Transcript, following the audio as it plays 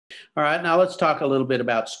All right, now let's talk a little bit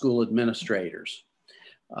about school administrators.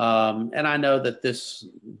 And I know that this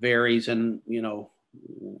varies, and we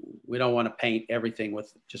don't want to paint everything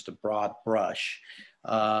with just a broad brush.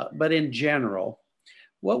 But in general,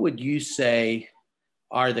 what would you say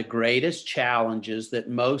are the greatest challenges that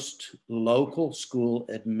most local school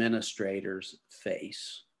administrators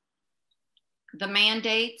face? The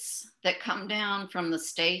mandates that come down from the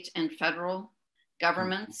state and federal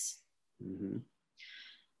governments, Mm-hmm.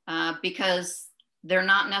 because they're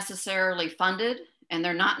not necessarily funded and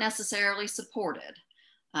they're not necessarily supported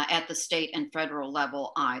at the state and federal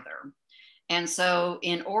level either. And so,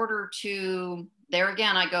 in order to, there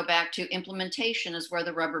again, I go back to implementation is where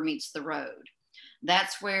the rubber meets the road.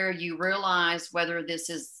 That's where you realize whether this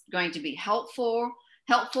is going to be helpful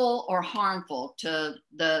or harmful to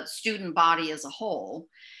the student body as a whole.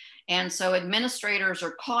 And so administrators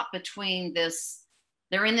are caught between this,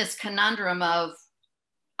 they're in this conundrum of,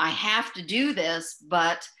 I have to do this,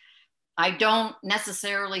 but I don't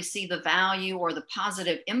necessarily see the value or the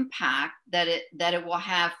positive impact that it will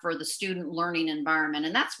have for the student learning environment.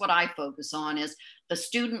 And that's what I focus on, is the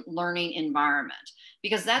student learning environment,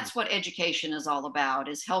 because that's what education is all about,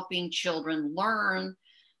 is helping children learn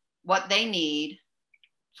what they need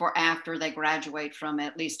for after they graduate from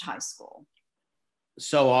at least high school.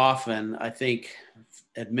 So often, I think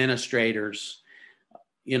administrators,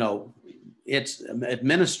 it's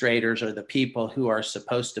administrators are the people who are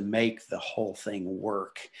supposed to make the whole thing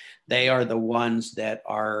work. They are the ones that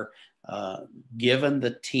are given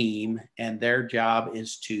the team, and their job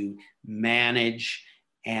is to manage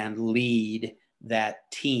and lead that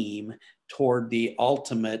team toward the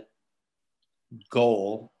ultimate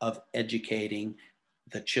goal of educating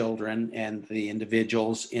the children and the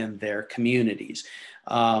individuals in their communities.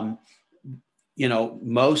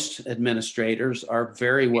 Most administrators are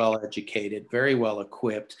very well educated, very well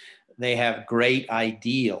equipped. They have great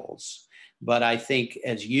ideals. But I think,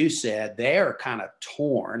 as you said, they are kind of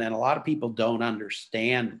torn, and a lot of people don't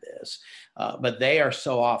understand this, but they are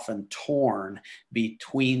so often torn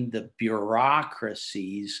between the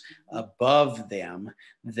bureaucracies above them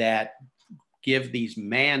that give ththese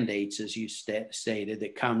mandates, as you stated,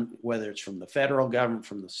 that come, whether it's from the federal government,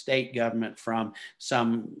 from the state government, from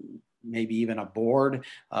some, maybe even a board,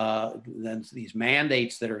 then these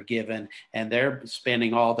mandates that are given, and they're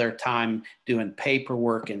spending all their time doing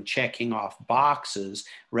paperwork and checking off boxes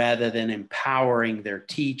rather than empowering their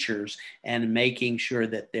teachers and making sure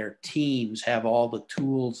that their teams have all the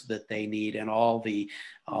tools that they need and all the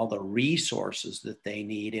resources that they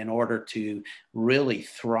need in order to really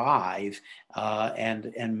thrive,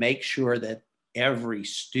 and make sure that every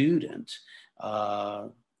student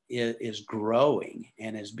is growing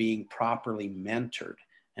and is being properly mentored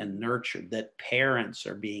and nurtured, that parents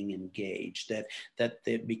are being engaged, that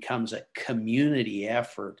it becomes a community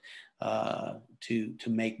effort to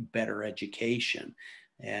make better education.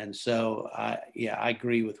 And so, I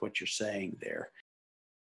agree with what you're saying there.